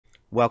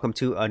Welcome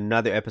to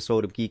another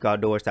episode of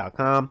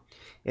GeekOutdoors.com.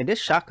 In this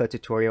Shotcut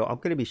tutorial, I'm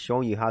going to be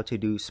showing you how to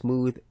do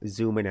smooth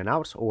zoom in and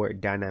outs or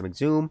dynamic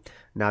zoom.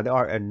 Now, there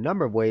are a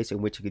number of ways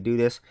in which you can do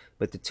this,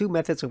 but the two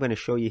methods I'm going to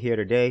show you here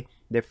today,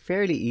 they're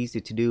fairly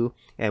easy to do,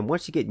 and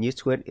once you get used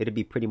to it, it'll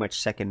be pretty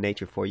much second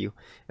nature for you.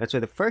 And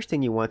so the first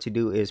thing you want to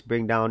do is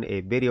bring down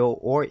a video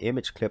or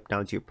image clip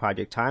down to your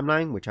project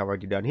timeline, which I've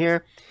already done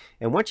here.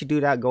 And once you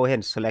do that, go ahead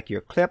and select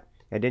your clip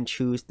and then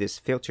choose this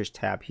filters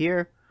tab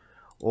here,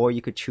 or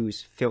you could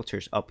choose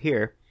filters up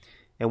here.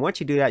 And once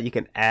you do that, you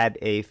can add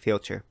a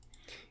filter.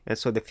 And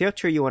so the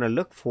filter you want to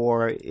look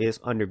for is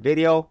under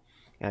video,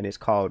 and it's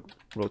called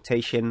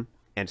rotation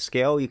and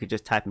scale. You could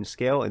just type in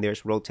scale and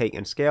there's rotate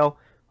and scale.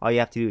 All you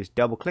have to do is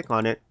double click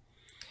on it,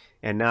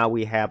 and now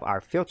we have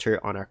our filter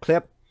on our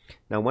clip.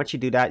 Now once you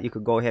do that, you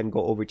could go ahead and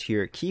go over to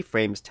your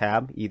keyframes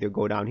tab, either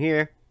go down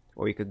here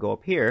or you could go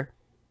up here.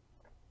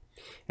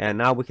 And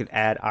now we can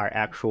add our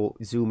actual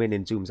zoom in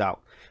and zooms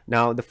out.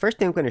 Now the first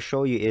thing I'm going to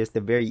show you is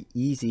the very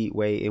easy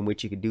way in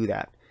which you can do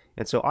that.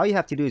 And so all you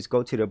have to do is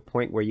go to the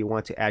point where you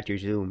want to add your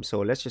zoom. So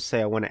let's just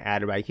say I want to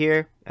add it right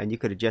here, and you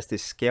could adjust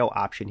this scale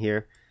option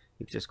here.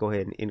 You can just go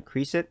ahead and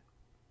increase it,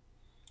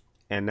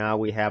 and now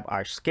we have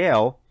our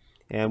scale.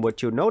 And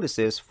what you'll notice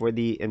is for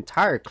the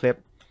entire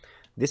clip,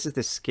 this is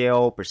the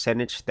scale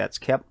percentage that's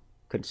kept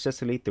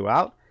consistently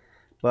throughout,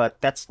 but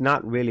that's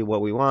not really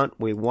what we want.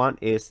 What we want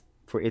is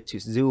for it to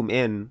zoom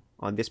in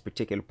on this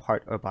particular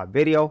part of our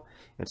video.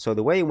 And so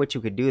the way in which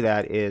you could do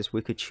that is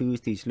we could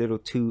choose these little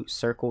two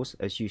circles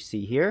as you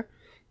see here.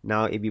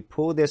 Now if you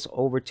pull this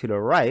over to the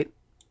right,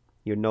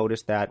 you'll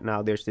notice that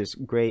now there's this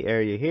gray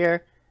area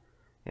here,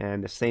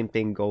 and the same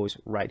thing goes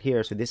right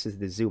here. So this is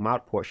the zoom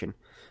out portion.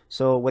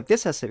 So what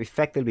this has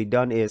effectively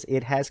done is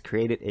it has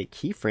created a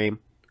keyframe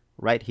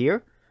right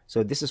here.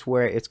 So this is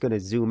where it's going to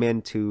zoom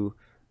in to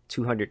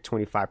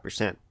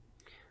 225%.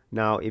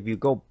 Now if you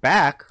go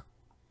back,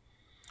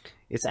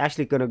 it's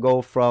actually going to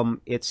go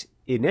from its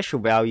initial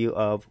value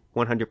of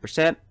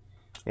 100%,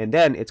 and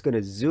then it's going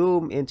to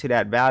zoom into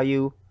that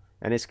value,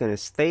 and it's going to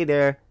stay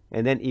there,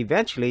 and then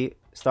eventually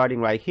starting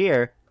right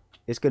here,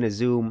 it's going to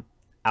zoom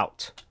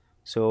out.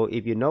 So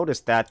if you notice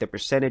that the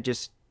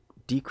percentages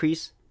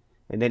decrease,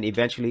 and then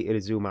eventually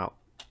it'll zoom out.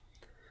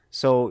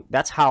 So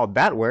that's how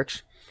that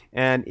works.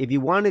 And if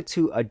you wanted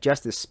to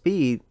adjust the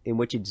speed in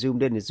which it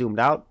zoomed in and zoomed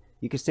out,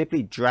 you can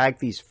simply drag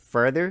these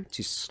further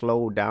to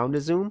slow down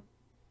the zoom.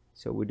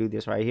 So we do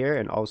this right here,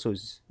 and also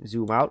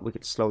zoom out. We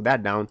could slow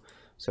that down.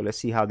 So let's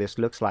see how this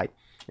looks like.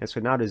 And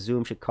so now the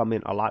zoom should come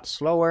in a lot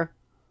slower,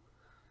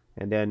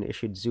 and then it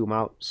should zoom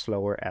out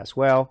slower as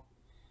well.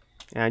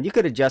 And you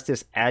could adjust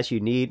this as you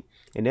need.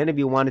 And then if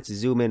you wanted to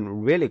zoom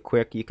in really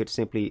quick, you could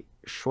simply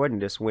shorten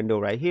this window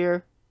right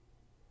here.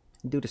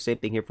 Do the same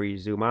thing here for your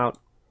zoom out.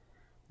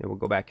 Then we'll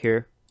go back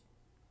here,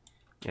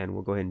 and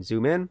we'll go ahead and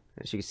zoom in.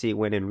 As you can see, it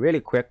went in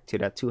really quick to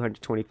that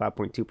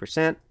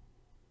 225.2%.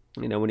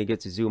 And then when it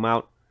gets to zoom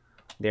out,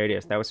 there it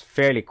is. That was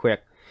fairly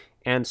quick.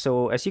 And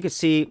so as you can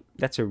see,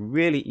 that's a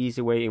really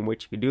easy way in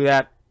which you could do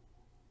that.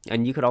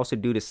 And you could also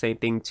do the same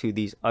thing to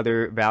these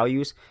other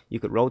values. You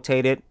could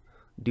rotate it,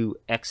 do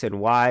X and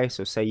Y.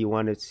 So say you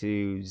wanted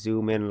to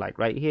zoom in like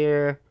right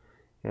here,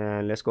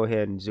 and let's go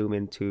ahead and zoom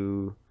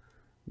into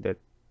the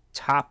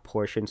top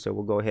portion. So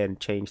we'll go ahead and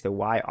change the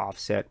Y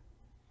offset.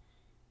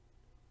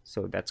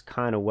 So that's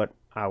kind of what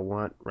I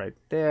want right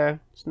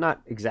there. It's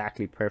not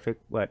exactly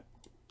perfect, but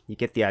you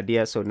get the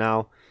idea. So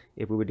now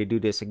if we were to do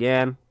this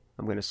again,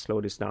 I'm going to slow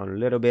this down a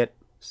little bit.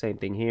 Same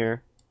thing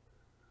here.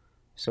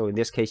 So in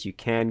this case, you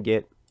can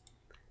get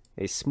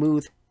a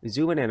smooth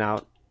zoom in and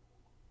out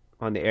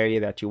on the area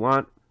that you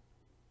want.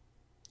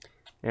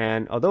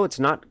 And although it's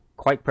not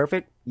quite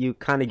perfect, you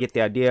kind of get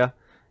the idea.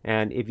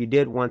 And if you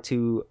did want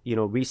to,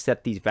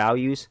 reset these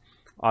values,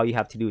 all you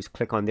have to do is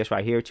click on this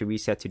right here to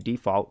reset to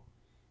default,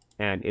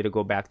 and it'll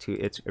go back to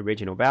its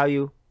original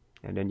value.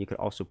 And then you could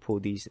also pull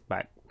these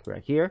back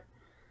right here,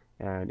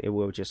 and it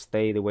will just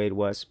stay the way it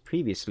was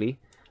previously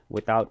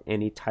without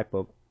any type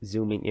of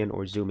zooming in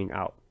or zooming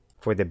out.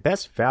 For the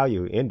best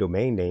value in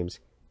domain names,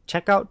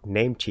 check out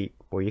Namecheap,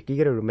 where you can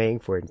get a domain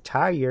for an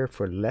entire year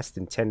for less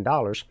than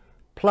 $10,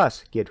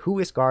 plus get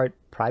WhoisGuard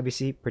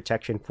privacy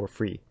protection for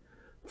free.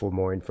 For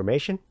more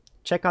information,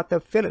 check out the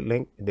affiliate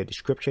link in the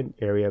description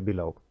area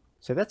below.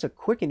 So that's a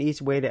quick and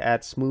easy way to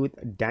add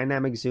smooth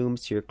dynamic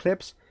zooms to your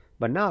clips.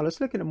 But now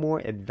let's look at a more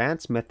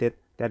advanced method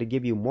that'll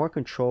give you more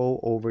control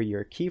over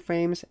your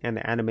keyframes and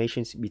the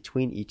animations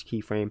between each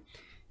keyframe.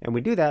 And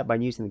we do that by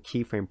using the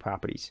keyframe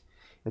properties.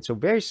 And so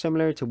very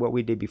similar to what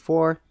we did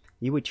before,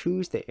 you would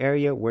choose the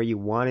area where you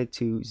wanted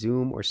to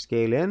zoom or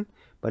scale in,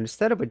 but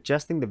instead of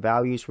adjusting the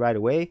values right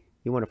away,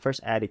 you want to first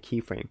add a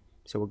keyframe.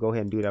 So we'll go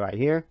ahead and do that right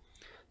here.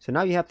 So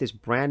now you have this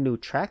brand new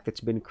track that's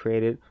been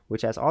created,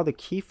 which has all the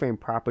keyframe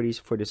properties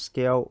for the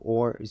scale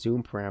or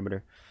zoom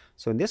parameter.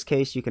 So in this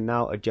case, you can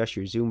now adjust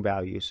your zoom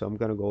value. So I'm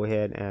going to go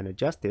ahead and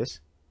adjust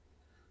this.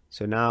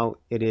 So now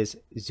it is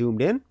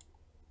zoomed in.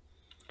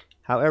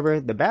 However,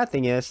 the bad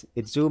thing is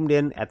it zoomed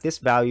in at this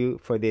value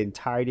for the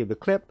entirety of the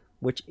clip,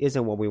 which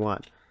isn't what we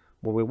want.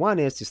 what we want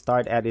is to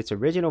start at its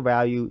original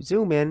value,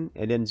 zoom in,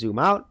 and then zoom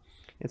out.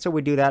 And so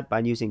we do that by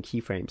using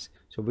keyframes.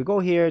 So if we go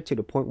here to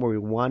the point where we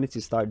wanted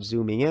to start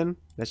zooming in,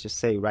 let's just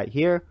say right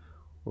here,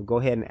 we'll go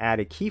ahead and add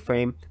a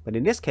keyframe. But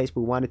in this case,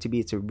 we want it to be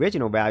its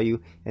original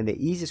value. And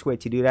the easiest way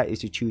to do that is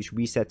to choose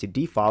reset to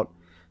default.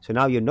 So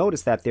now you'll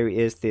notice that there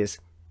is this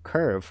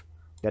curve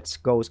that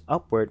goes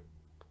upward.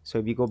 So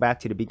if you go back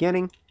to the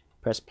beginning,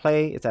 press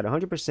play, it's at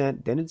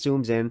 100%, then it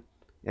zooms in,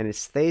 and it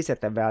stays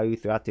at that value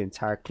throughout the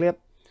entire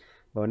clip.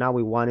 But now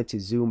we want it to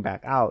zoom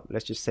back out.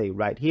 Let's just say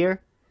right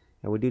here.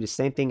 And we'll do the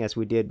same thing as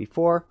we did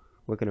before.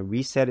 We're going to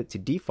reset it to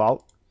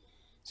default.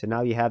 So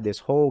now you have this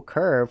whole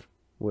curve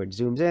where it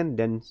zooms in,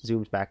 then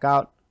zooms back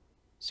out.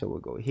 So we'll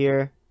go here,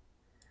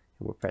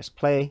 and we'll press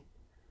play,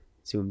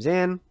 zooms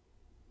in,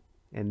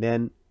 and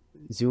then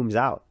zooms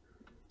out.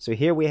 So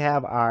here we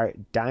have our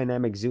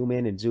dynamic zoom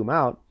in and zoom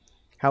out.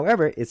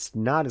 However, it's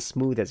not as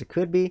smooth as it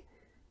could be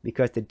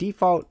because the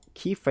default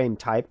keyframe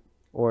type,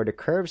 or the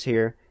curves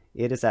here,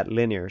 it is at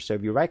linear. So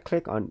if you right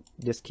click on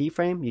this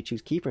keyframe, you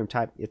choose keyframe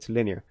type, it's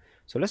linear.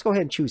 So let's go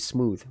ahead and choose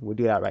smooth. We'll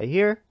do that right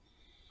here.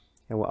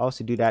 And we'll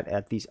also do that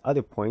at these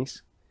other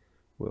points.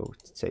 We'll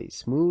say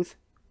smooth.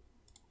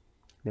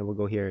 Then we'll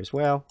go here as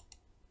well.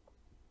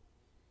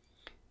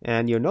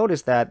 And you'll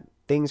notice that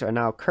things are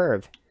now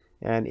curved.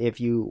 And if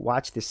you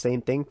watch the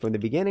same thing from the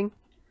beginning,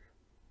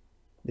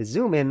 the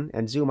zoom in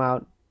and zoom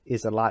out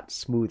is a lot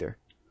smoother.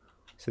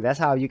 So that's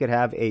how you could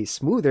have a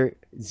smoother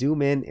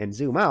zoom in and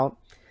zoom out.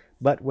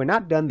 But we're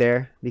not done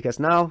there, because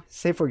now,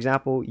 say for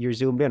example, you're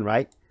zoomed in,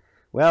 right?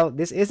 Well,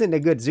 this isn't a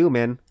good zoom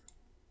in,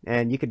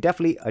 and you could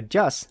definitely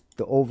adjust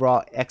the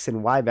overall X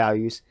and Y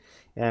values.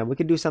 And we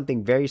can do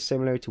something very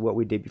similar to what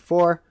we did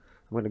before.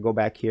 I'm going to go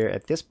back here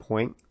at this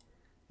point,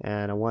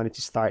 and I wanted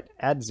to start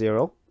at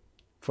 0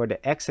 for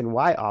the X and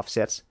Y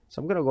offsets.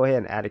 So I'm going to go ahead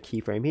and add a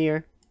keyframe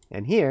here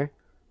and here.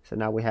 So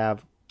now we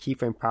have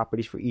keyframe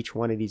properties for each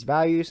one of these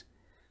values.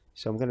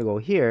 So I'm going to go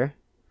here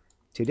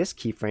to this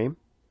keyframe,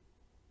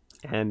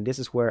 and this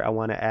is where I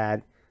want to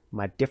add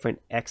my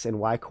different X and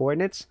Y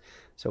coordinates.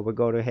 So we'll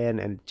go ahead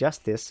and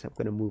adjust this. I'm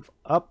going to move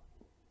up.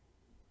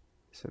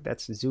 So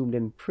that's zoomed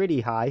in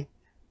pretty high.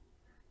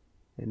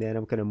 And then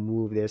I'm going to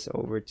move this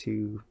over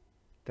to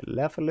the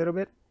left a little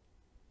bit.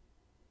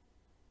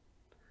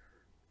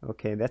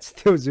 Okay, that's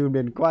still zoomed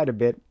in quite a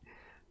bit.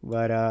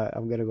 But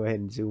I'm going to go ahead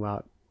and zoom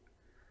out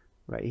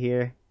right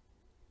here.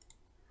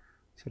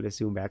 So let's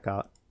zoom back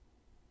out.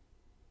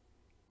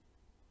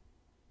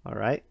 All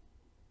right.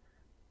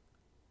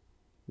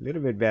 A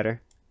little bit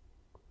better.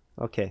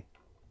 Okay.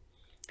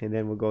 And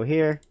then we'll go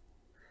here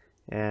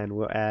and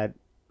we'll add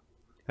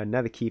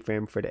another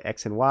keyframe for the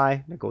X and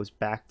Y that goes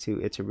back to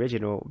its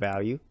original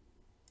value.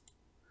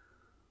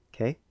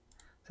 Okay.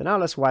 So now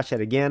let's watch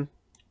that again.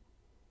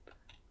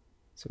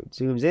 So it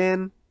zooms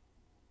in,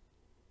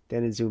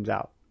 then it zooms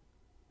out.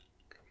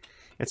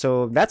 And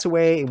so that's a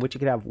way in which you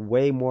can have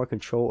way more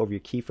control over your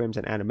keyframes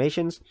and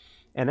animations.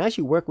 And as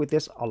you work with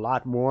this a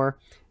lot more,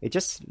 it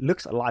just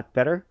looks a lot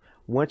better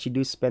once you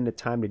do spend the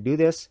time to do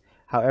this.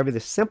 However, the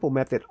simple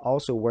method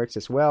also works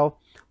as well.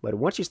 But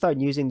once you start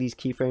using these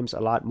keyframes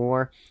a lot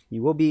more,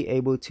 you will be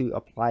able to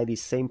apply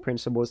these same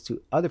principles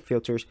to other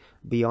filters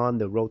beyond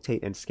the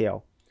rotate and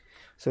scale.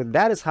 So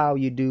that is how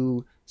you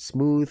do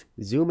smooth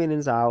zoom in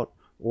and out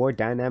or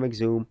dynamic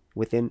zoom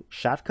within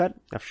Shotcut.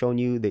 I've shown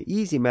you the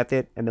easy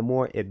method and the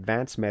more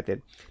advanced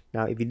method.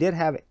 Now, if you did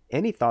have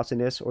any thoughts on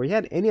this, or you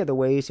had any other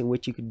ways in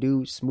which you could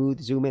do smooth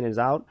zoom in and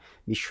out,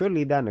 be sure to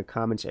leave that in the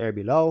comments area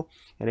below.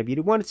 And if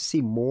you wanted to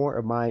see more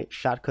of my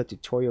Shotcut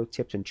tutorial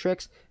tips and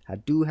tricks, I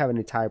do have an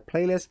entire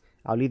playlist.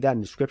 I'll leave that in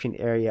the description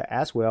area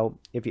as well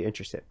if you're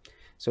interested.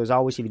 So as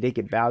always, if you did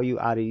get value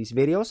out of these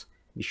videos,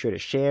 be sure to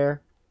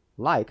share,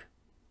 like,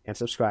 and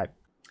subscribe.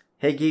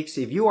 Hey geeks,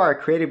 if you are a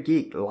creative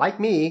geek like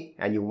me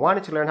and you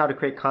wanted to learn how to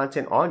create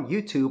content on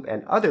YouTube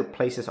and other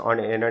places on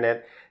the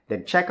internet,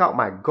 then check out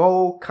my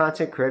Go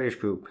Content Creators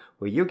group,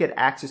 where you get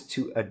access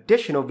to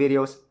additional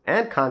videos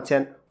and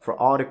content for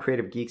all the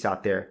creative geeks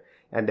out there.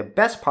 And the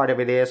best part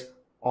of it is,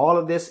 all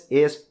of this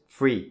is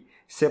free.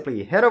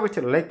 Simply head over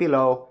to the link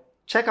below,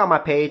 check out my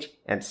page,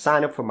 and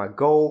sign up for my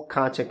Go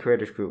Content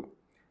Creators group.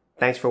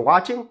 Thanks for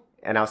watching,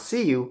 and I'll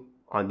see you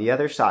on the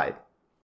other side.